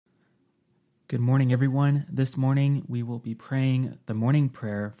Good morning, everyone. This morning we will be praying the morning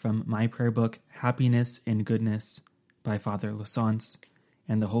prayer from my prayer book, Happiness in Goodness, by Father Lasance,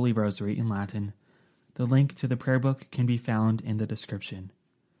 and the Holy Rosary in Latin. The link to the prayer book can be found in the description.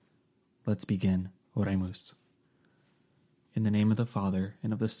 Let's begin. Oremus. In the name of the Father,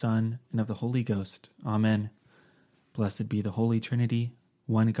 and of the Son, and of the Holy Ghost. Amen. Blessed be the Holy Trinity,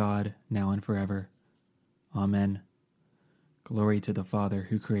 one God, now and forever. Amen. Glory to the Father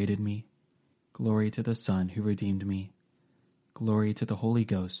who created me. Glory to the Son who redeemed me. Glory to the Holy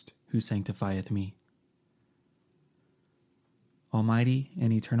Ghost who sanctifieth me. Almighty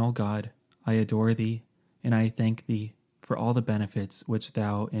and eternal God, I adore thee, and I thank thee for all the benefits which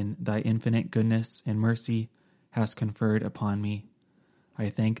thou in thy infinite goodness and mercy hast conferred upon me. I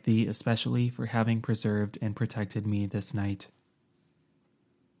thank thee especially for having preserved and protected me this night.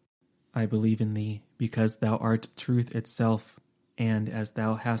 I believe in thee because thou art truth itself, and as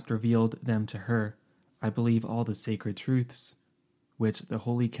thou hast revealed them to her, I believe all the sacred truths which the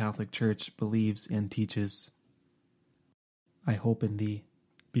Holy Catholic Church believes and teaches. I hope in thee,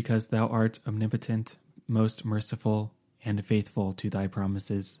 because thou art omnipotent, most merciful, and faithful to thy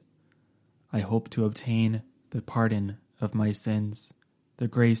promises. I hope to obtain the pardon of my sins, the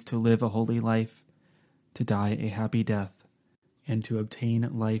grace to live a holy life, to die a happy death, and to obtain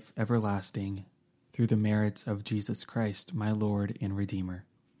life everlasting, through the merits of Jesus Christ, my Lord and Redeemer.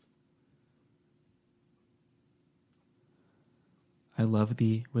 I love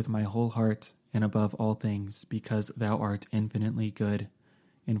thee with my whole heart and above all things, because thou art infinitely good,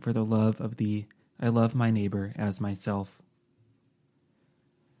 and for the love of thee I love my neighbor as myself.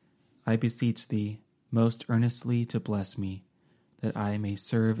 I beseech thee most earnestly to bless me, that I may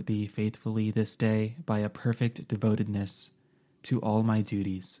serve thee faithfully this day by a perfect devotedness to all my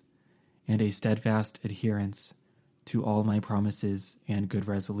duties, and a steadfast adherence to all my promises and good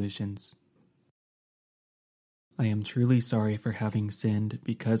resolutions. I am truly sorry for having sinned,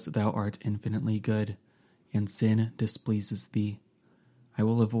 because thou art infinitely good, and sin displeases thee. I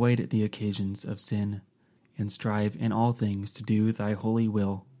will avoid the occasions of sin, and strive in all things to do thy holy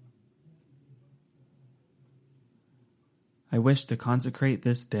will. I wish to consecrate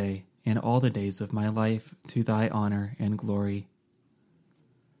this day and all the days of my life to thy honor and glory.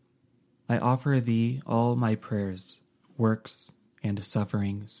 I offer thee all my prayers, works, and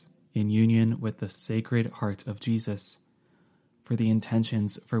sufferings, in union with the Sacred Heart of Jesus, for the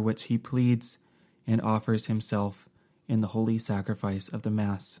intentions for which he pleads and offers himself in the holy sacrifice of the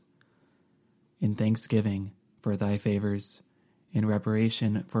Mass, in thanksgiving for thy favors, in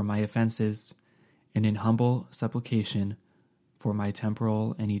reparation for my offenses, and in humble supplication for my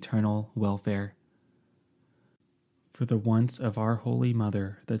temporal and eternal welfare, for the wants of our Holy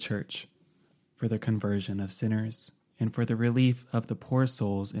Mother, the Church, for the conversion of sinners, and for the relief of the poor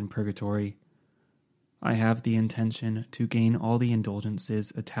souls in purgatory. I have the intention to gain all the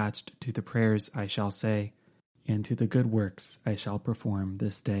indulgences attached to the prayers I shall say, and to the good works I shall perform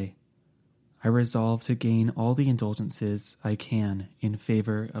this day. I resolve to gain all the indulgences I can in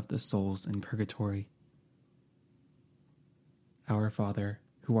favor of the souls in purgatory. Our Father,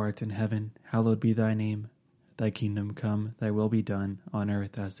 who art in heaven, hallowed be thy name. Thy kingdom come, thy will be done, on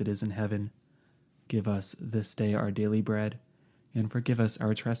earth as it is in heaven. Give us this day our daily bread, and forgive us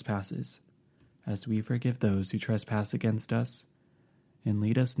our trespasses, as we forgive those who trespass against us. And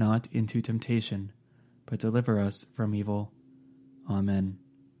lead us not into temptation, but deliver us from evil. Amen.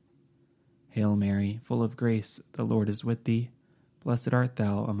 Hail Mary, full of grace, the Lord is with thee. Blessed art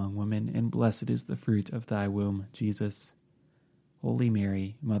thou among women, and blessed is the fruit of thy womb, Jesus. Holy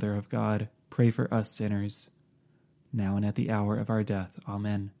Mary, Mother of God, pray for us sinners, now and at the hour of our death.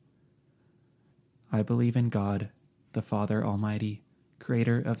 Amen. I believe in God, the Father Almighty,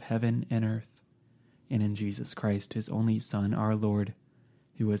 creator of heaven and earth, and in Jesus Christ, his only Son, our Lord,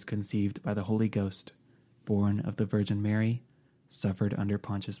 who was conceived by the Holy Ghost, born of the Virgin Mary, suffered under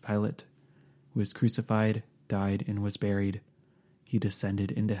Pontius Pilate, was crucified, died, and was buried. He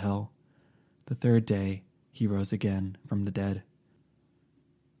descended into hell. The third day he rose again from the dead.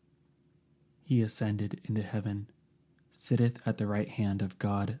 He ascended into heaven, sitteth at the right hand of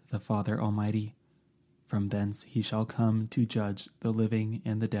God, the Father Almighty. From thence he shall come to judge the living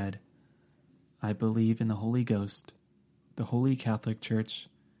and the dead. I believe in the Holy Ghost, the Holy Catholic Church,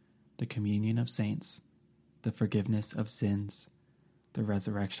 the communion of saints, the forgiveness of sins, the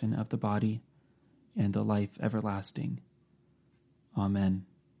resurrection of the body, and the life everlasting. Amen.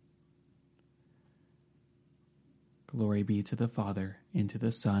 Glory be to the Father, and to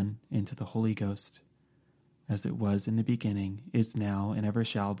the Son, and to the Holy Ghost, as it was in the beginning, is now, and ever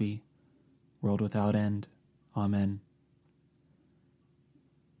shall be, world without end. Amen.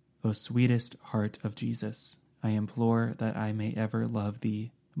 O sweetest heart of Jesus, I implore that I may ever love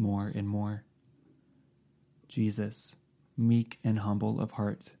thee more and more. Jesus, meek and humble of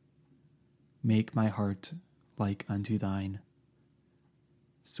heart, make my heart like unto thine.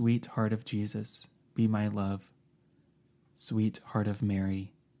 Sweet heart of Jesus, be my love. Sweet heart of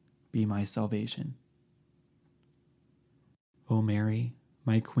Mary, be my salvation. O Mary,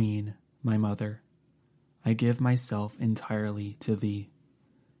 my Queen, my Mother, I give myself entirely to thee,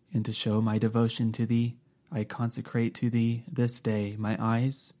 and to show my devotion to thee, I consecrate to thee this day my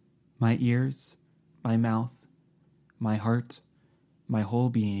eyes, my ears, my mouth, my heart, my whole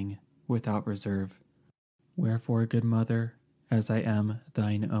being, without reserve. Wherefore, good Mother, as I am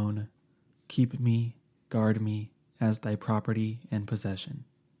thine own, keep me, guard me, as thy property and possession.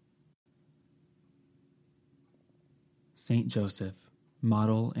 Saint Joseph,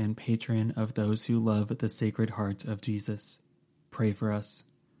 model and patron of those who love the Sacred Heart of Jesus, pray for us.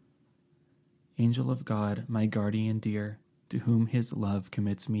 Angel of God, my guardian dear, to whom his love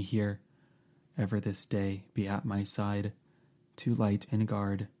commits me here, ever this day be at my side, to light and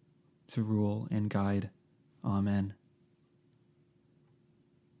guard, to rule and guide. Amen.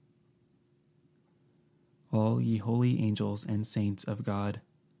 All ye holy angels and saints of God,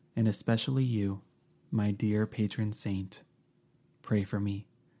 and especially you, my dear patron saint, pray for me.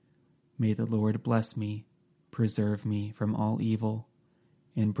 May the Lord bless me, preserve me from all evil,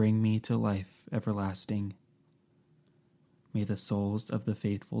 and bring me to life everlasting. May the souls of the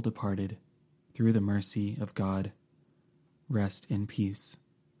faithful departed, through the mercy of God, rest in peace.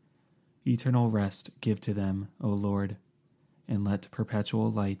 Eternal rest give to them, O Lord, and let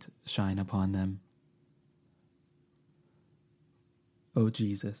perpetual light shine upon them. O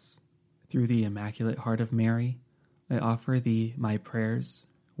Jesus, through the Immaculate Heart of Mary, I offer thee my prayers,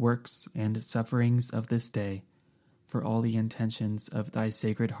 works, and sufferings of this day, for all the intentions of thy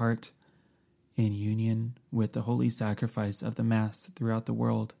Sacred Heart, in union with the holy sacrifice of the Mass throughout the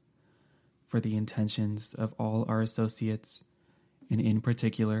world, for the intentions of all our associates, and in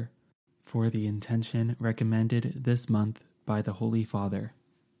particular, for the intention recommended this month by the Holy Father.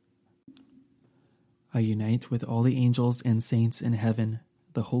 I unite with all the angels and saints in heaven,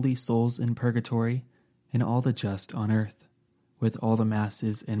 the holy souls in purgatory, and all the just on earth, with all the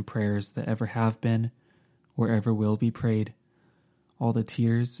masses and prayers that ever have been, or ever will be prayed, all the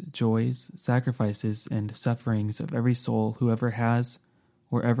tears, joys, sacrifices, and sufferings of every soul who ever has,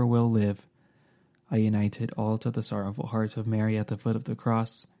 or ever will live. I unite it all to the sorrowful heart of Mary at the foot of the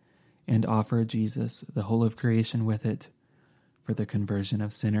cross, and offer Jesus, the whole of creation, with it, for the conversion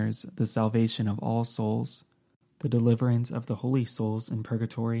of sinners, the salvation of all souls, the deliverance of the holy souls in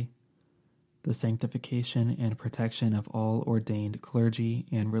purgatory, the sanctification and protection of all ordained clergy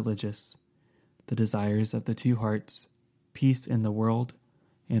and religious, the desires of the two hearts, peace in the world,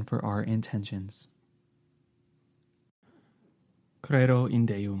 and for our intentions. Credo in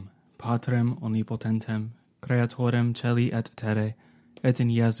Deum, Patrem omnipotentem, Creatorem celi et terre, et in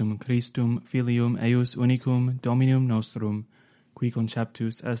Iesum Christum Filium eius unicum Dominum nostrum, qui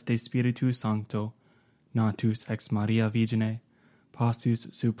conceptus est de Spiritu Sancto, natus ex Maria Virgine, passus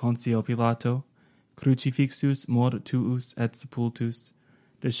sub Pontio Pilato, crucifixus mortuus et sepultus,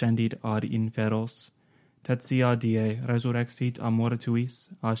 descendit ad inferos, tertia die resurrexit a mortuis,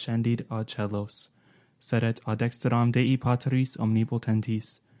 ascendit ad celos, sedet ad dexteram Dei Patris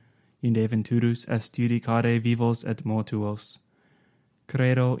omnipotentis, inde venturus est judicare vivos et mortuos.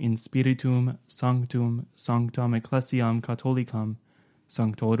 Credo in Spiritum Sanctum Sanctam Ecclesiam Catholicam,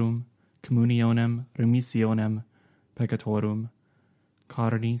 Sanctorum, Communionem Remissionem Peccatorum,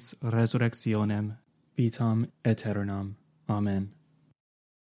 Carnis Resurrectionem, Vitam Aeternam. Amen.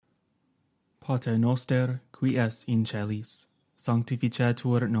 Pater noster, qui es in celis,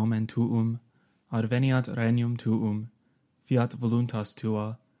 sanctificetur nomen tuum, adveniat regnum tuum, fiat voluntas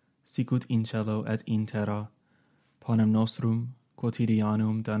tua, sicut in cielo et in terra. Panem nostrum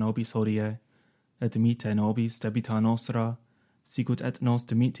quotidianum da nobis hodie, et dimitte nobis debita nostra, sicut et nos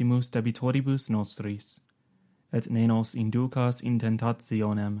dimittimus debitoribus nostris, et ne nos inducas in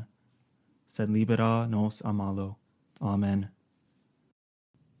tentationem, sed libera nos a malo. Amen.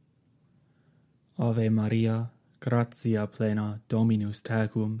 Ave Maria, gratia plena, Dominus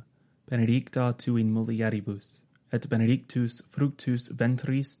tecum, benedicta tu in mulieribus, et benedictus fructus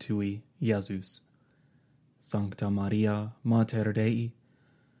ventris tui, Iesus. Sancta Maria, Mater Dei,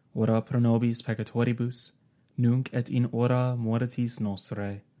 ora pro nobis peccatoribus, nunc et in hora mortis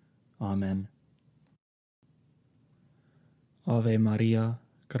nostrae. Amen. Ave Maria,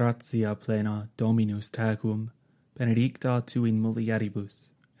 gratia plena, Dominus tecum, benedicta tu in mulieribus,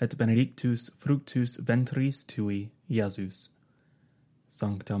 et benedictus fructus ventris tui, Iesus.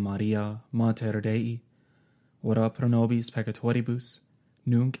 Sancta Maria, Mater Dei, ora pro nobis peccatoribus,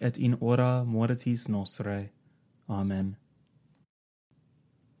 nunc et in hora mortis nostrae. Amen.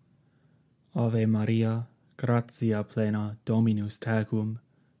 Ave Maria, gratia plena, Dominus tecum,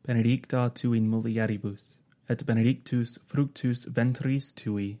 benedicta tu in mulieribus, et benedictus fructus ventris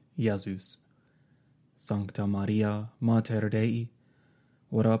tui, Iesus. Sancta Maria, Mater Dei,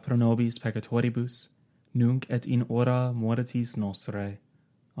 ora pro nobis peccatoribus, nunc et in hora mortis nostrae.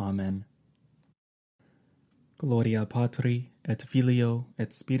 Amen. Gloria Patri, et Filio, et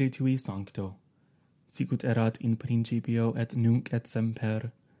Spiritui Sancto, sicut erat in principio et nunc et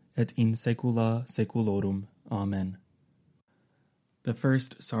semper, et in saecula saeculorum. Amen. The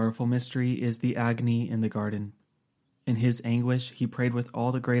first sorrowful mystery is the agony in the garden. In his anguish he prayed with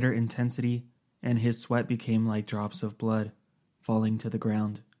all the greater intensity, and his sweat became like drops of blood, falling to the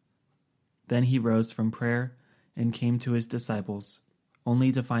ground. Then he rose from prayer and came to his disciples,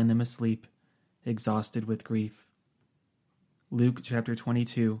 only to find them asleep, exhausted with grief. Luke chapter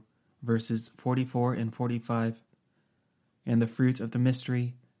 22, verses 44 and 45. And the fruit of the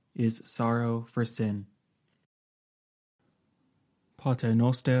mystery is sorrow for sin. Pater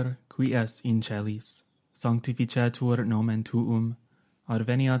noster, qui es in celis, sanctificetur nomen tuum,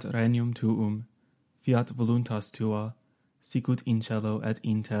 adveniat regnum tuum, fiat voluntas tua, sicut in cielo et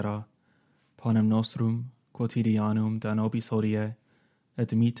in terra. Panem nostrum quotidianum da nobis hodie, et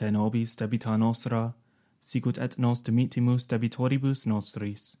dimitte nobis debita nostra, sicut et nos dimittimus debitoribus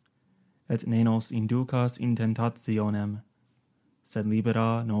nostris, et ne nos inducas in tentationem, sed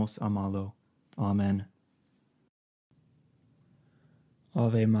libera nos a malo. Amen.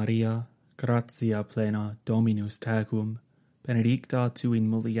 Ave Maria, gratia plena, Dominus tecum, benedicta tu in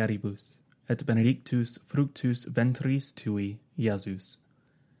mulieribus, et benedictus fructus ventris tui, Iesus.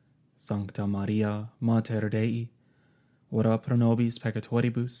 Sancta Maria, Mater Dei, ora pro nobis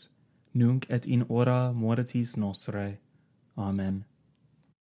peccatoribus, nunc et in hora mortis nostrae. Amen.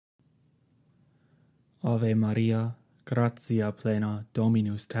 Ave Maria, gratia plena,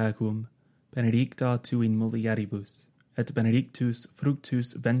 Dominus tecum, benedicta tu in mulieribus, et benedictus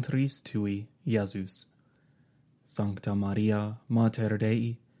fructus ventris tui, Iesus. Sancta Maria, Mater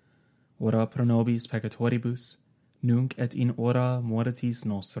Dei, ora pro nobis peccatoribus, nunc et in hora mortis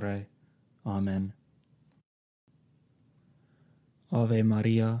nostrae. Amen. Ave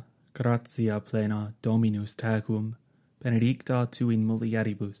Maria, gratia plena, Dominus tecum, benedicta tu in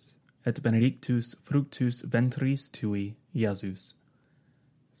mulieribus, et benedictus fructus ventris tui, Iesus.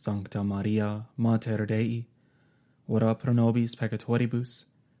 Sancta Maria, Mater Dei, ora pro nobis peccatoribus,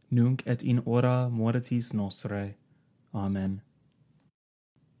 nunc et in hora mortis nostrae. Amen.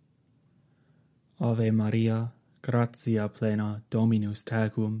 Ave Maria, gratia plena, Dominus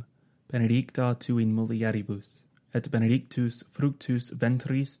tecum, benedicta tu in mulieribus, et benedictus fructus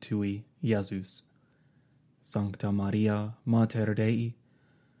ventris tui, Iesus. Sancta Maria, Mater Dei,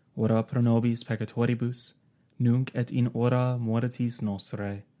 ora pro nobis peccatoribus, nunc et in hora mortis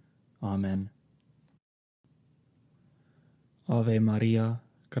nostrae. Amen. Ave Maria,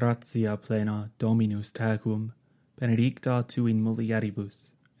 gratia plena, Dominus tecum, benedicta tu in mulieribus,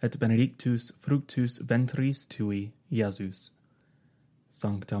 et benedictus fructus ventris tui, Iesus.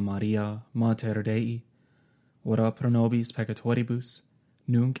 Sancta Maria, Mater Dei, ora pro nobis peccatoribus,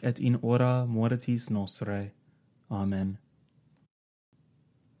 nunc et in hora mortis nostrae. Amen.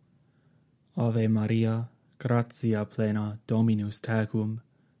 Ave Maria, gratia plena, Dominus tecum,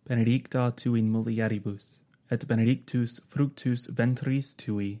 benedicta tu in mulieribus, et benedictus fructus ventris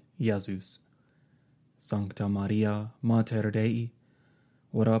tui, Iesus. Sancta Maria, Mater Dei,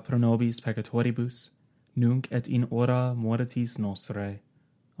 ora pro nobis peccatoribus, nunc et in hora mortis nostrae.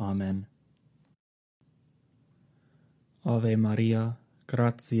 Amen. Ave Maria,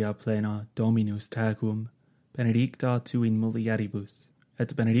 gratia plena, Dominus tecum, benedicta tu in mulieribus,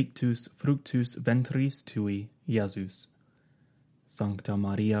 et benedictus fructus ventris tui, Iesus. Sancta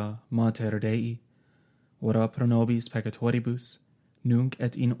Maria, Mater Dei, ora pro nobis peccatoribus, nunc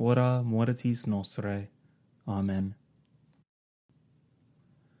et in hora mortis nostrae. Amen.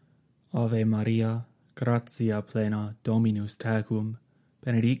 Ave Maria, gratia plena, Dominus tecum,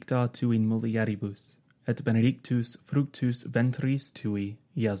 benedicta tu in mulieribus, et benedictus fructus ventris tui,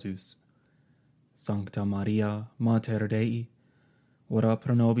 Iesus. Sancta Maria, Mater Dei, ora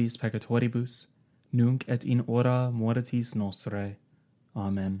pro nobis peccatoribus, nunc et in hora mortis nostrae.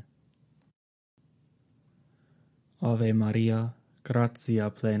 Amen. Ave Maria, gratia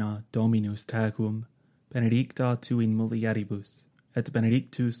plena, Dominus tecum, benedicta tu in mulieribus, et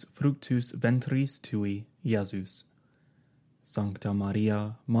benedictus fructus ventris tui, Iesus. Sancta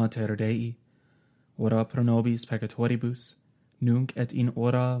Maria, Mater Dei, ora pro nobis peccatoribus, nunc et in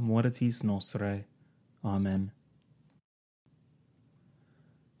hora mortis nostrae. Amen.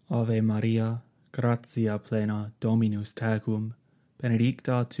 Ave Maria, gratia plena, Dominus tecum,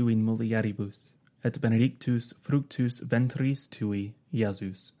 benedicta tu in mulieribus, et benedictus fructus ventris tui,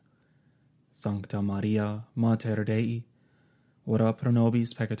 Iesus. Sancta Maria, Mater Dei, ora pro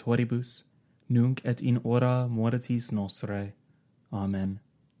nobis peccatoribus, nunc et in hora mortis nostrae. Amen.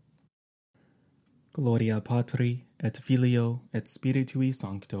 Gloria Patri, et Filio, et Spiritui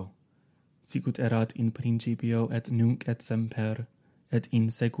Sancto, sicut erat in principio et nunc et semper, et in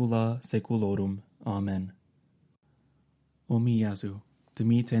saecula saeculorum. Amen. O mi Iesu,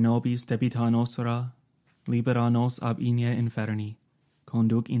 dimite nobis debita nostra, libera nos ab inie inferni,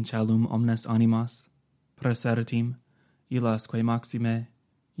 conduc in caelum omnes animas, presertim, illasque maxime,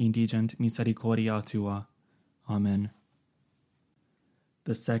 indigent misericordia tua. Amen.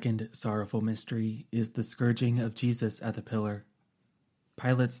 The second sorrowful mystery is the scourging of Jesus at the pillar.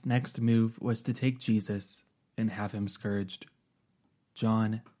 Pilate's next move was to take Jesus and have him scourged.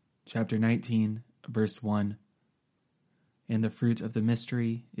 John chapter 19, verse 1. And the fruit of the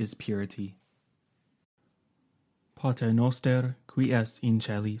mystery is purity. Pater noster, qui es in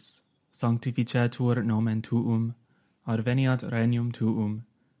celis, sanctificetur nomen tuum, adveniat regnum tuum,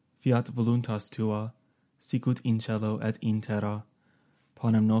 fiat voluntas tua, sicut in cielo et in terra.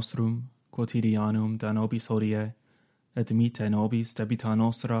 Panem nostrum quotidianum da nobis hodie, et dimitte nobis debita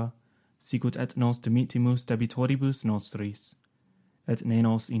nostra, sicut et nos dimitimus debitoribus nostris, et ne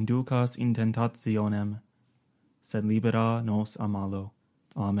nos inducas in tentationem, sed libera nos a malo.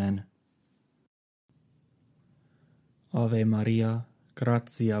 Amen. Ave Maria,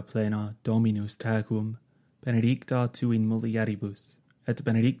 gratia plena, Dominus tecum, benedicta tu in mulieribus, et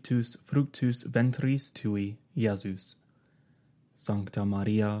benedictus fructus ventris tui, Iesus. Sancta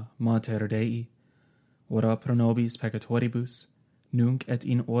Maria, Mater Dei, ora pro nobis peccatoribus, nunc et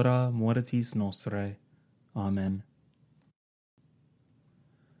in hora mortis nostrae. Amen.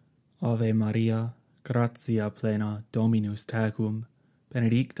 Ave Maria, gratia plena, Dominus tecum,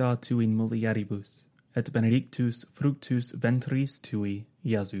 benedicta tu in mulieribus, et benedictus fructus ventris tui,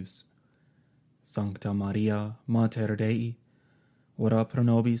 Iesus. Sancta Maria, Mater Dei, ora pro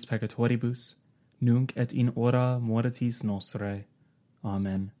nobis peccatoribus, nunc et in hora mortis nostrae.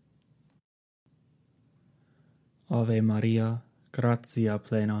 Amen. Ave Maria, gratia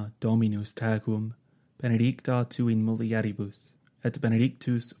plena, Dominus tecum, benedicta tu in mulieribus, et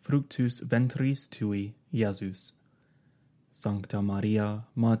benedictus fructus ventris tui, Iesus. Sancta Maria,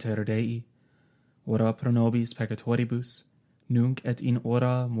 Mater Dei, ora pro nobis peccatoribus, nunc et in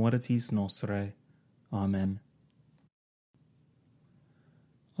hora mortis nostrae. Amen.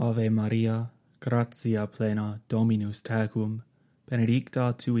 Ave Maria, gratia plena, Dominus tecum,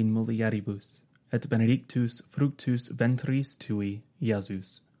 benedicta tu in mulieribus, et benedictus fructus ventris tui,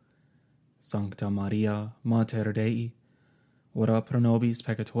 Iesus. Sancta Maria, Mater Dei, ora pro nobis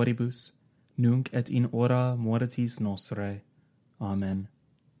peccatoribus, nunc et in hora mortis nostrae. Amen.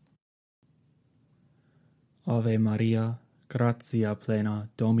 Ave Maria, gratia plena,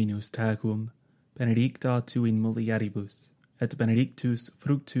 Dominus tecum, benedicta tu in mulieribus, et benedictus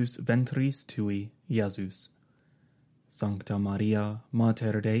fructus ventris tui, Iesus. Sancta Maria,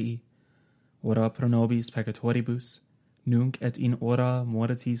 Mater Dei, ora pro nobis peccatoribus, nunc et in hora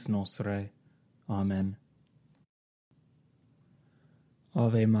mortis nostrae. Amen.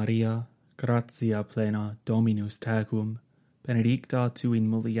 Ave Maria, gratia plena, Dominus tecum, benedicta tu in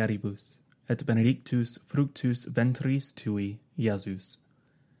mulieribus, et benedictus fructus ventris tui, Iesus.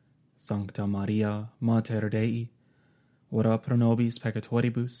 Sancta Maria, Mater Dei, ora pro nobis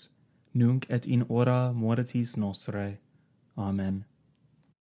peccatoribus, nunc et in hora mortis nostrae. Amen.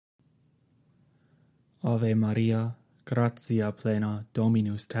 Ave Maria, gratia plena,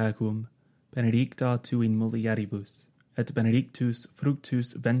 Dominus tecum, benedicta tu in mulieribus, et benedictus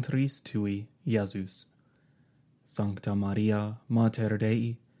fructus ventris tui, Iesus. Sancta Maria, Mater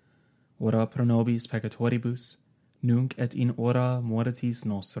Dei, ora pro nobis peccatoribus, nunc et in hora mortis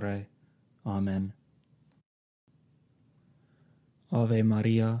nostrae. Amen. Ave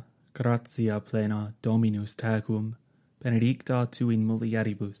Maria, gratia plena, Dominus tecum, benedicta tu in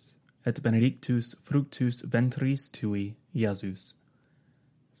mulieribus, et benedictus fructus ventris tui, Iesus.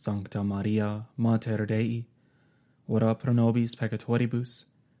 Sancta Maria, Mater Dei, ora pro nobis peccatoribus,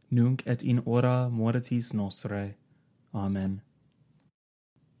 nunc et in hora mortis nostrae. Amen.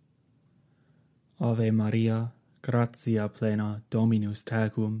 Ave Maria, gratia plena, Dominus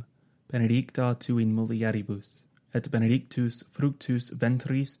tecum, benedicta tu in mulieribus, et benedictus fructus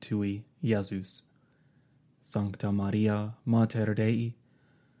ventris tui, Iesus. Sancta Maria, Mater Dei,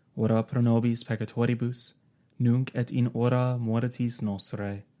 ora pro nobis peccatoribus, nunc et in hora mortis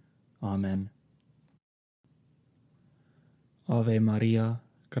nostrae. Amen. Ave Maria,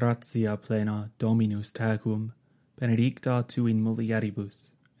 gratia plena, Dominus tecum, benedicta tu in mulieribus,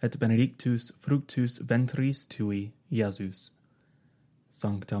 et benedictus fructus ventris tui, Iesus.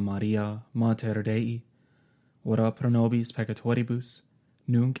 Sancta Maria, Mater Dei, ora pro nobis peccatoribus,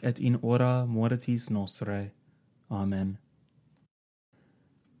 nunc et in hora mortis nostrae. Amen.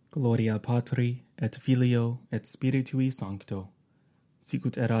 Gloria Patri, et Filio, et Spiritui Sancto,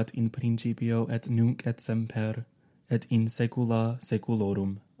 sicut erat in principio et nunc et semper, et in saecula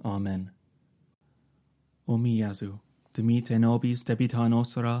saeculorum. Amen. O mi Iesu, dimite nobis debita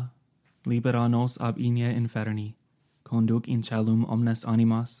nostra, libera nos ab igne inferni, conduc in caelum omnes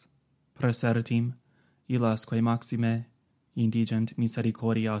animas, praesertim, illas quae maxime, indigent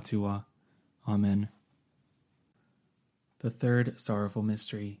misericordia tua. Amen. The third sorrowful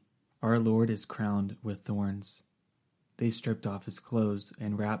mystery. Our Lord is crowned with thorns. They stripped off his clothes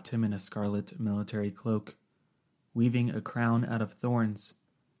and wrapped him in a scarlet military cloak. Weaving a crown out of thorns,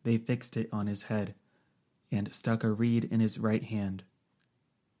 they fixed it on his head and stuck a reed in his right hand.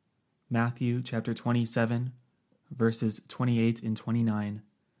 Matthew chapter 27, verses 28 and 29.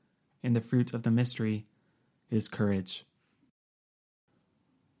 And the fruit of the mystery is courage.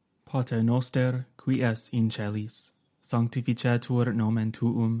 Pater noster, qui es in celis, sanctificetur nomen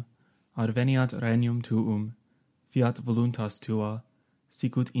tuum, adveniat regnum tuum, fiat voluntas tua,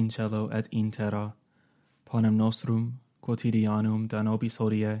 sicut in cielo et in terra. Panem nostrum quotidianum da nobis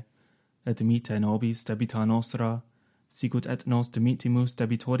hodie, et dimitte nobis debita nostra, sicut et nos dimittimus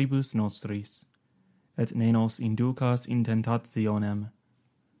debitoribus nostris, et ne nos inducas in tentationem,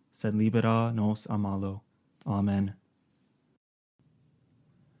 sed libera nos a malo. Amen.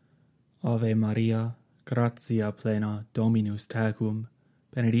 Ave Maria, gratia plena, Dominus tecum,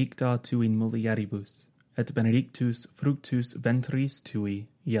 benedicta tu in mulieribus, et benedictus fructus ventris tui,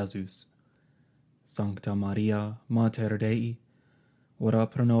 Iesus. Sancta Maria, Mater Dei, ora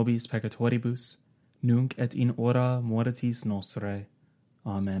pro nobis peccatoribus, nunc et in hora mortis nostrae.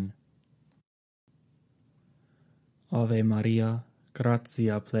 Amen. Ave Maria,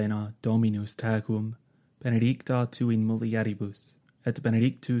 gratia plena, Dominus tecum, benedicta tu in mulieribus, et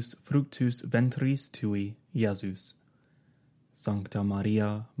benedictus fructus ventris tui, Iesus. Sancta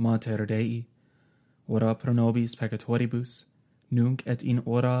Maria, Mater Dei, ora pro nobis peccatoribus, nunc et in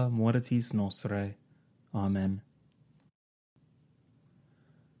hora mortis nostrae. Amen.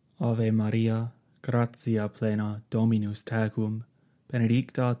 Ave Maria, gratia plena, Dominus tecum,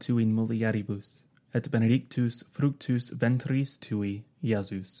 benedicta tu in mulieribus, et benedictus fructus ventris tui,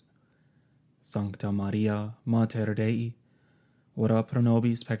 Iesus. Sancta Maria, Mater Dei, ora pro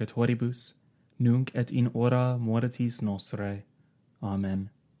nobis peccatoribus, nunc et in hora mortis nostrae. Amen.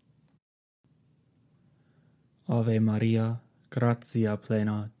 Ave Maria, gratia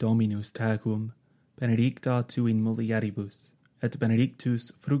plena, Dominus tecum, benedicta tu in mulieribus, et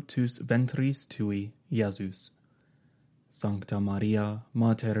benedictus fructus ventris tui, Iesus. Sancta Maria,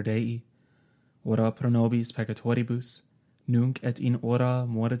 Mater Dei, ora pro nobis peccatoribus, nunc et in hora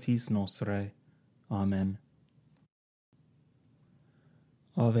mortis nostrae. Amen.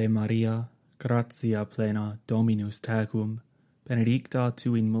 Ave Maria, gratia plena, Dominus tecum, benedicta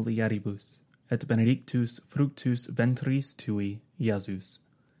tu in mulieribus, et benedictus fructus ventris tui, Iesus.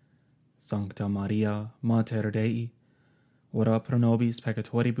 Sancta Maria, Mater Dei, ora pro nobis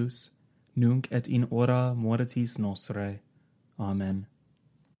peccatoribus, nunc et in hora mortis nostrae. Amen.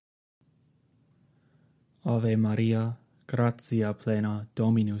 Ave Maria, gratia plena,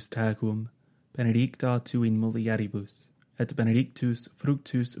 Dominus tecum, benedicta tu in mulieribus, et benedictus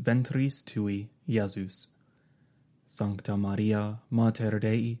fructus ventris tui, Iesus. Sancta Maria, Mater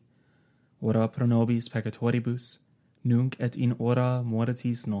Dei, ora pro nobis peccatoribus, nunc et in hora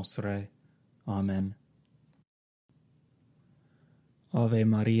mortis nostrae. Amen. Ave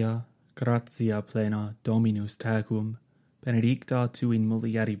Maria, gratia plena, Dominus tecum, benedicta tu in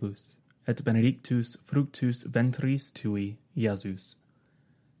mulieribus, et benedictus fructus ventris tui, Iesus.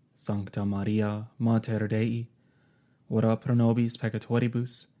 Sancta Maria, Mater Dei, ora pro nobis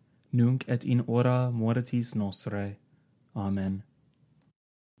peccatoribus, nunc et in hora mortis nostrae. Amen.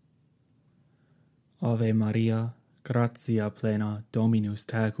 Ave Maria, gratia plena, Dominus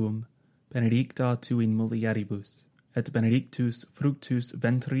tecum, benedicta tu in mulieribus, et benedictus fructus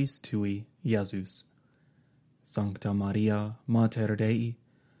ventris tui, Iesus. Sancta Maria, Mater Dei,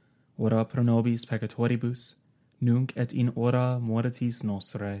 ora pro nobis peccatoribus, nunc et in hora mortis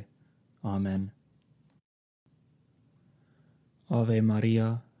nostrae. Amen. Ave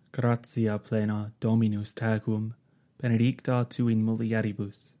Maria, gratia plena, Dominus tecum, benedicta tu in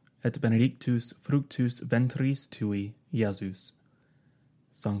mulieribus, et benedictus fructus ventris tui, Iesus.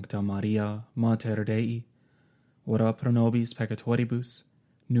 Sancta Maria, Mater Dei, ora pro nobis peccatoribus,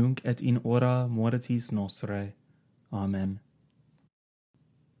 nunc et in hora mortis nostrae. Amen.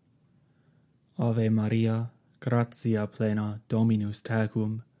 Ave Maria, gratia plena, Dominus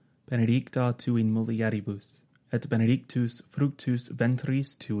tecum, benedicta tu in mulieribus, et benedictus fructus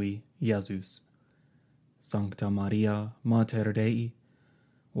ventris tui, Iesus. Sancta Maria, Mater Dei,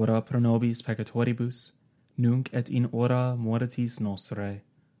 ora pro nobis peccatoribus, nunc et in hora mortis nostrae.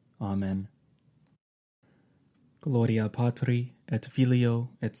 Amen. Gloria Patri, et Filio,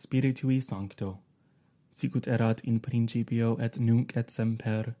 et Spiritui Sancto, sicut erat in principio et nunc et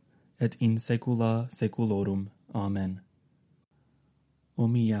semper, et in saecula saeculorum. Amen. O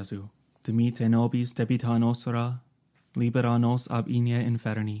mi Iesu, dimite nobis debita nostra, libera nos ab igne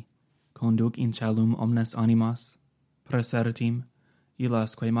inferni, conduc in caelum omnes animas, praesertim,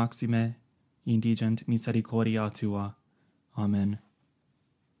 illas quae maxime, indigent misericordia tua. Amen.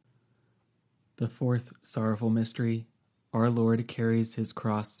 The fourth sorrowful mystery, our Lord carries his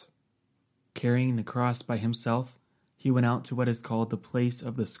cross. Carrying the cross by himself, he went out to what is called the place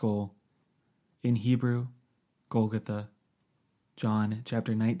of the skull. In Hebrew, Golgotha. John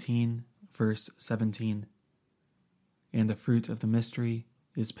chapter 19, verse 17. And the fruit of the mystery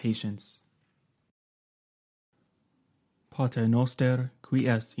is patience. Pater noster, qui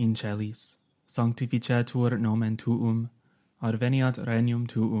es in celis, sanctificetur nomen tuum, adveniat regnum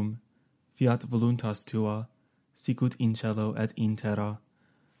tuum, fiat voluntas tua, sicut in cielo et in terra.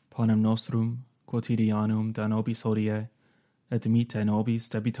 Panem nostrum quotidianum da nobis hodie, et dimitte nobis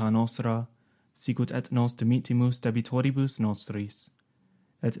debita nostra, sicut et nos dimittimus debitoribus nostris,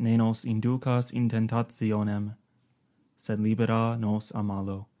 et ne nos inducas in tentationem, sed libera nos a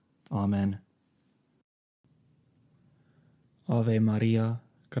malo. Amen. Ave Maria,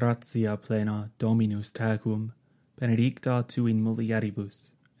 gratia plena, Dominus tecum, benedicta tu in mulieribus,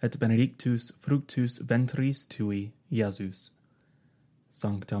 et benedictus fructus ventris tui, Iesus.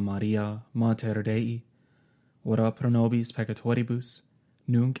 Sancta Maria, Mater Dei, ora pro nobis peccatoribus,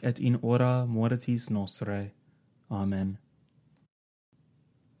 nunc et in hora mortis nostrae. Amen.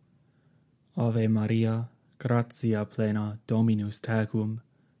 Ave Maria, gratia plena, Dominus tecum,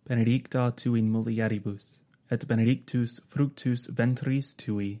 benedicta tu in mulieribus, et benedictus fructus ventris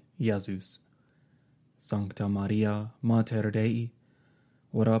tui, Iesus. Sancta Maria, Mater Dei,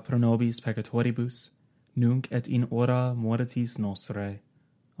 ora pro nobis peccatoribus, nunc et in hora mortis nostrae.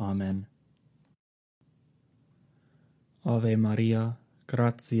 Amen. Ave Maria,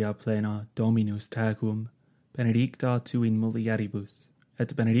 gratia plena, Dominus tecum, benedicta tu in mulieribus,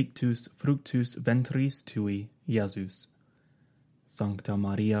 et benedictus fructus ventris tui, Iesus. Sancta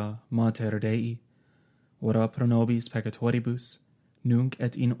Maria, Mater Dei, ora pro nobis peccatoribus, nunc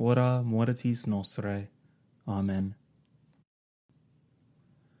et in hora mortis nostrae. Amen.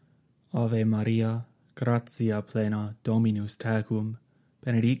 Ave Maria, gratia plena, Dominus tecum,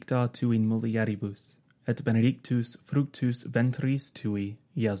 benedicta tu in mulieribus, et benedictus fructus ventris tui,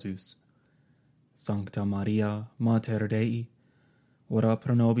 Iesus. Sancta Maria, Mater Dei, ora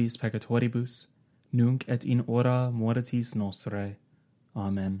pro nobis peccatoribus, nunc et in hora mortis nostrae.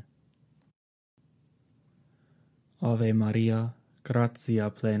 Amen. Ave Maria, gratia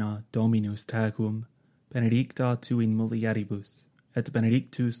plena, Dominus tecum, benedicta tu in mulieribus, et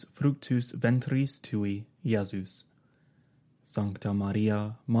benedictus fructus ventris tui, Iesus. Sancta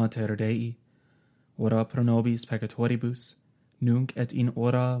Maria, Mater Dei, ora pro nobis peccatoribus, nunc et in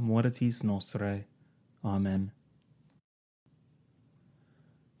hora mortis nostrae. Amen.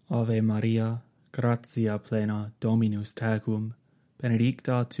 Ave Maria, gratia plena, Dominus tecum,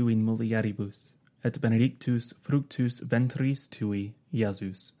 benedicta tu in mulieribus, et benedictus fructus ventris tui,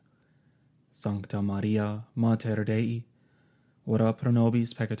 Iesus. Sancta Maria, Mater Dei, ora pro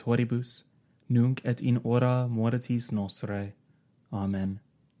nobis peccatoribus, nunc et in hora mortis nostrae. Amen.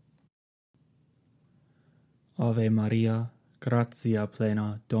 Ave Maria, gratia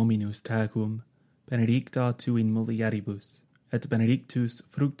plena, Dominus tecum, benedicta tu in mulieribus, et benedictus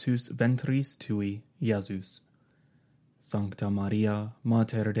fructus ventris tui, Iesus. Sancta Maria,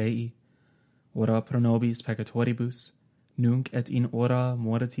 Mater Dei, ora pro nobis peccatoribus, nunc et in hora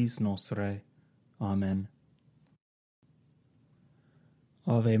mortis nostrae. Amen.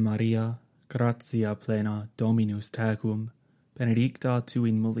 Ave Maria, gratia plena, Dominus tecum, benedicta tu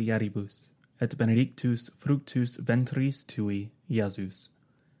in mulieribus, et benedictus fructus ventris tui, Iesus.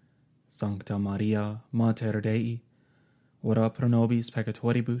 Sancta Maria, Mater Dei, ora pro nobis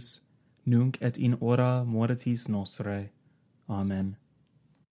peccatoribus, nunc et in hora mortis nostrae. Amen.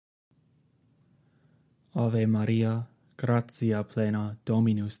 Ave Maria, gratia plena,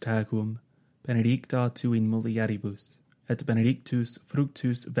 Dominus tecum, benedicta tu in mulieribus, et benedictus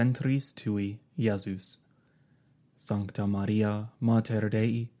fructus ventris tui, Iesus. Sancta Maria, Mater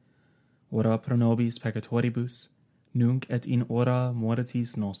Dei, ora pro nobis peccatoribus, nunc et in hora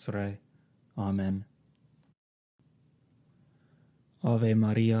mortis nostrae. Amen. Ave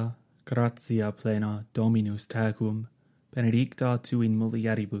Maria, gratia plena, Dominus tecum, benedicta tu in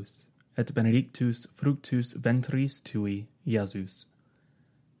mulieribus, et benedictus fructus ventris tui, Iesus.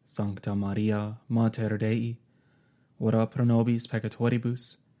 Sancta Maria, Mater Dei, ora pro nobis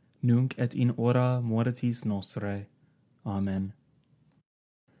peccatoribus, nunc et in hora mortis nostrae. Amen.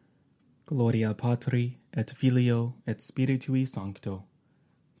 Gloria Patri, et Filio, et Spiritui Sancto,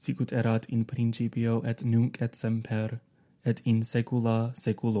 sicut erat in principio et nunc et semper, et in saecula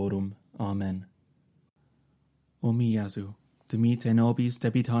saeculorum. Amen. O mi Iesu, dimite nobis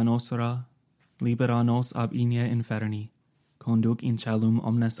debita nostra, libera nos ab igne inferni, conduc in caelum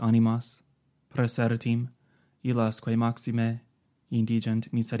omnes animas, praesertim, illasque maxime,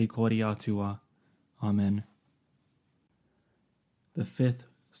 indigent misericordia tua. Amen. The fifth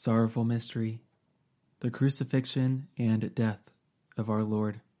sorrowful mystery, the crucifixion and death of our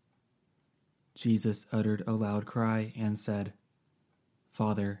Lord. Jesus uttered a loud cry and said,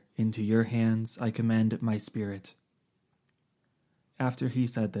 Father, into your hands I commend my spirit. After he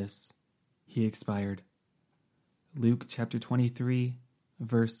said this, he expired. Luke chapter 23,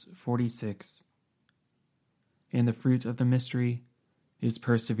 verse 46. And the fruit of the mystery is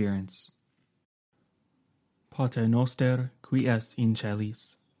perseverance. Pater noster, qui es in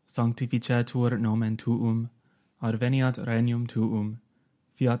celis, sanctificetur nomen tuum, adveniat regnum tuum,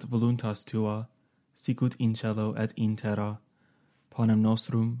 fiat voluntas tua, sicut in cielo et in terra. Panem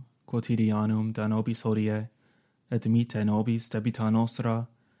nostrum quotidianum da nobis hodie, et dimitte nobis debita nostra,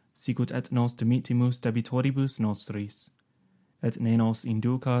 sicut et nos dimittimus debitoribus nostris, et ne nos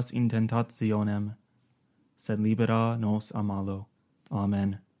inducas in tentationem, sed libera nos a malo.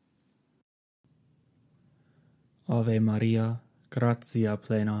 Amen. Ave Maria, gratia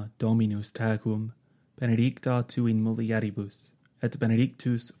plena, Dominus tecum, benedicta tu in mulieribus, et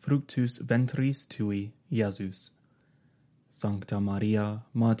benedictus fructus ventris tui, Iesus. Sancta Maria,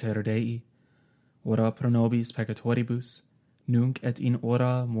 Mater Dei, ora pro nobis peccatoribus, nunc et in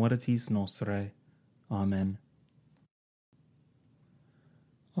hora mortis nostrae. Amen.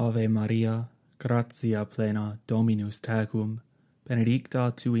 Ave Maria, gratia plena, Dominus tecum,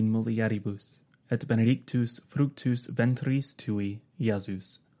 benedicta tu in mulieribus, et benedictus fructus ventris tui,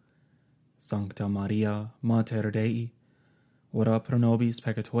 Iesus. Sancta Maria, Mater Dei, ora pro nobis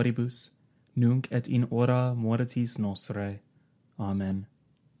peccatoribus, nunc et in hora mortis nostrae. Amen.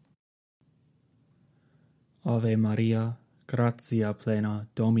 Ave Maria, gratia plena,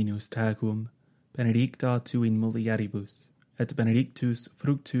 Dominus tecum, benedicta tu in mulieribus, et benedictus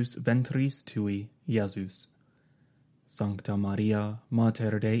fructus ventris tui, Iesus. Sancta Maria,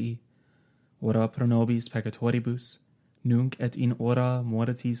 Mater Dei, ora pro nobis peccatoribus, nunc et in hora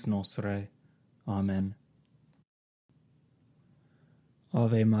mortis nostrae. Amen.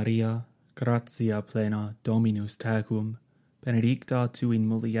 Ave Maria, gratia plena, Dominus tecum, benedicta tu in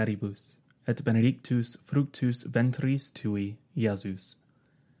mulieribus, et benedictus fructus ventris tui, Iesus.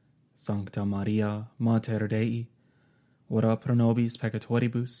 Sancta Maria, Mater Dei, ora pro nobis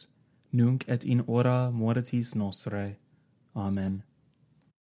peccatoribus, nunc et in hora mortis nostrae. Amen.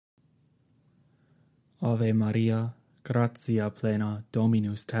 Ave Maria, gratia plena,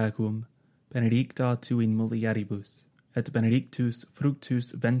 Dominus tecum, benedicta tu in mulieribus, et benedictus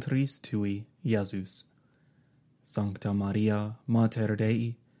fructus ventris tui, Iesus. Sancta Maria, Mater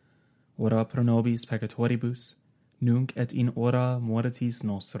Dei, ora pro nobis peccatoribus, nunc et in hora mortis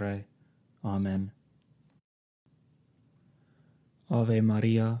nostrae. Amen. Ave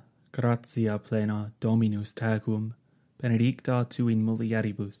Maria, gratia plena, Dominus tecum, benedicta tu in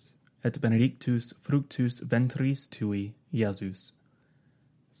mulieribus, et benedictus fructus ventris tui, Iesus.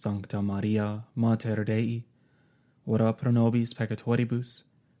 Sancta Maria, Mater Dei, ora pro nobis peccatoribus,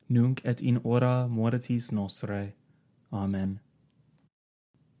 nunc et in hora mortis nostrae. Amen.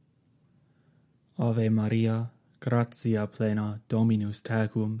 Ave Maria, gratia plena, Dominus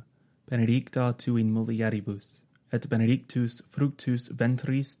tecum, benedicta tu in mulieribus, et benedictus fructus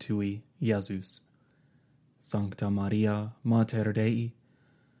ventris tui, Iesus. Sancta Maria, Mater Dei,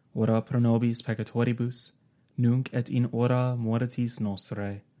 ora pro nobis peccatoribus, nunc et in hora mortis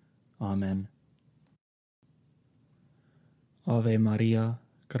nostrae. Amen. Ave Maria,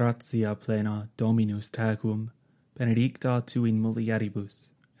 gratia plena, Dominus tecum, benedicta tu in mulieribus,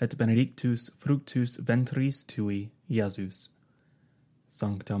 et benedictus fructus ventris tui, Iesus.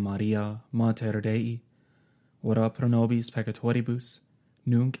 Sancta Maria, Mater Dei, ora pro nobis peccatoribus,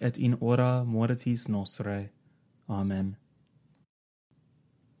 nunc et in hora mortis nostrae. Amen.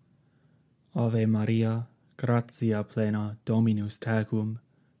 Ave Maria, gratia plena, Dominus tecum,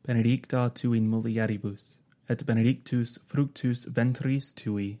 benedicta tu in mulieribus, et benedictus fructus ventris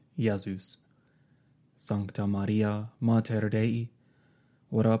tui, Iesus. Sancta Maria, Mater Dei,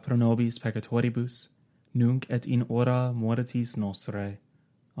 ora pro nobis peccatoribus, nunc et in hora mortis nostrae.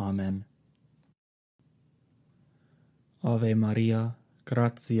 Amen. Ave Maria,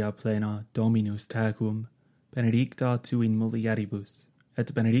 gratia plena, Dominus tecum, benedicta tu in mulieribus,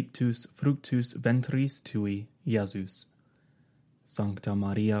 et benedictus fructus ventris tui, Iesus. Sancta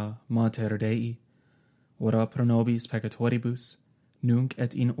Maria, Mater Dei, ora pro nobis peccatoribus, nunc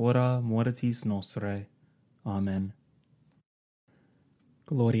et in hora mortis nostrae. Amen.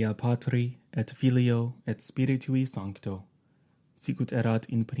 Gloria Patri, et Filio, et Spiritui Sancto, sicut erat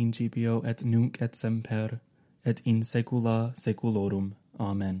in principio et nunc et semper, et in saecula saeculorum.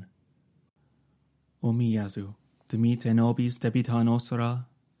 Amen. O mi Iesu, dimite nobis debita nostra,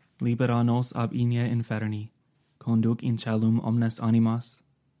 libera nos ab igne inferni, conduc in caelum omnes animas,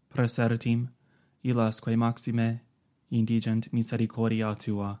 presertim, illasque maxime, indigent misericordia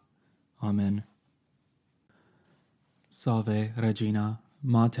tua. Amen. Salve, Regina,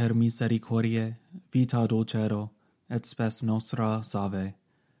 Mater misericordiae, vita dulcero, et spes nostra salve.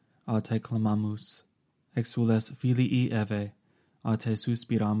 A te clamamus, exules filii Eve, a te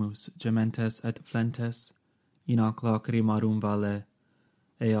suspiramus, gementes et flentes, in ac lacrimarum vale.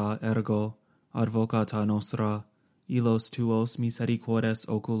 Ea ergo, advocata nostra, illos tuos misericordes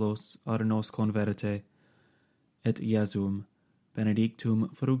oculos ad nos converte, et Iesum, benedictum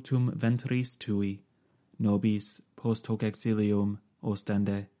fructum ventris tui, nobis post hoc exilium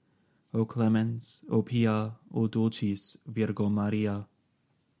ostende. O clemens, o pia, o dulcis Virgo Maria.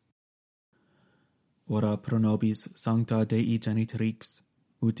 Ora pro nobis sancta Dei genitrix,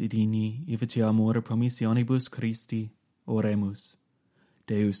 ut digni efficiamur promissionibus Christi, oremus.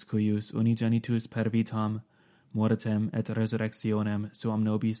 Deus cuius unigenitus per vitam, mortem et resurrectionem suam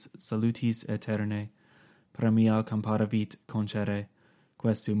nobis salutis eterne, premia comparavit concere,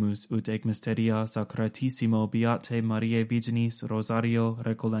 quesumus ut ec mysteria sacratissimo Beate Mariae Virginis Rosario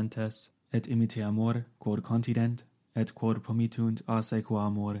recolentes, et imitiamur quod continent, et quod promitunt a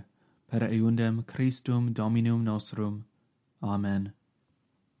sequamur, per eundem Christum Dominum nostrum. Amen.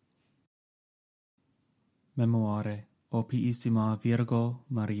 Memoare, o piissima Virgo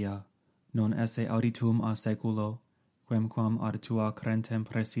Maria, non esse auditum a seculo, quemquam ad tua crentem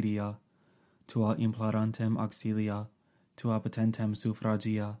presidia, tua implorantem auxilia, tua petentem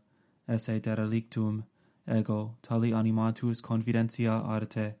suffragia, esse derelictum, ego tali animatus confidentia ad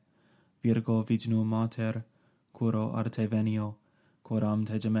te, Virgo Virginum Mater, curo ad te venio, quoram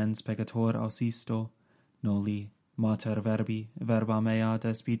te gemens peccator ausisto, noli, Mater Verbi, verba mea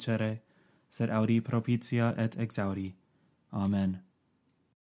despicere, sed audi propitia et exaudi. Amen.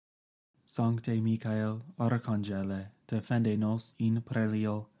 Sancte Michael, Arcangele, defende nos in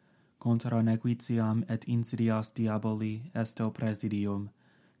prelio, contra nequitiam et insidias diaboli esto presidium,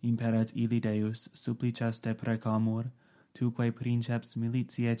 imperet illi Deus suppliceste precamur, tuque princeps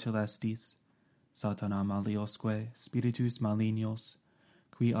militiae celestis, Satana maliosque, spiritus malignos,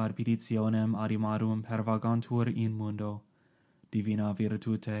 qui ad petitionem animarum pervagantur in mundo, divina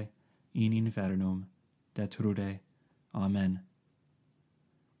virtute, in infernum, detrude. Amen.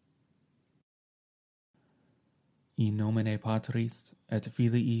 In nomine Patris, et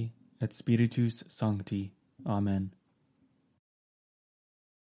Filii, et Spiritus Sancti. Amen.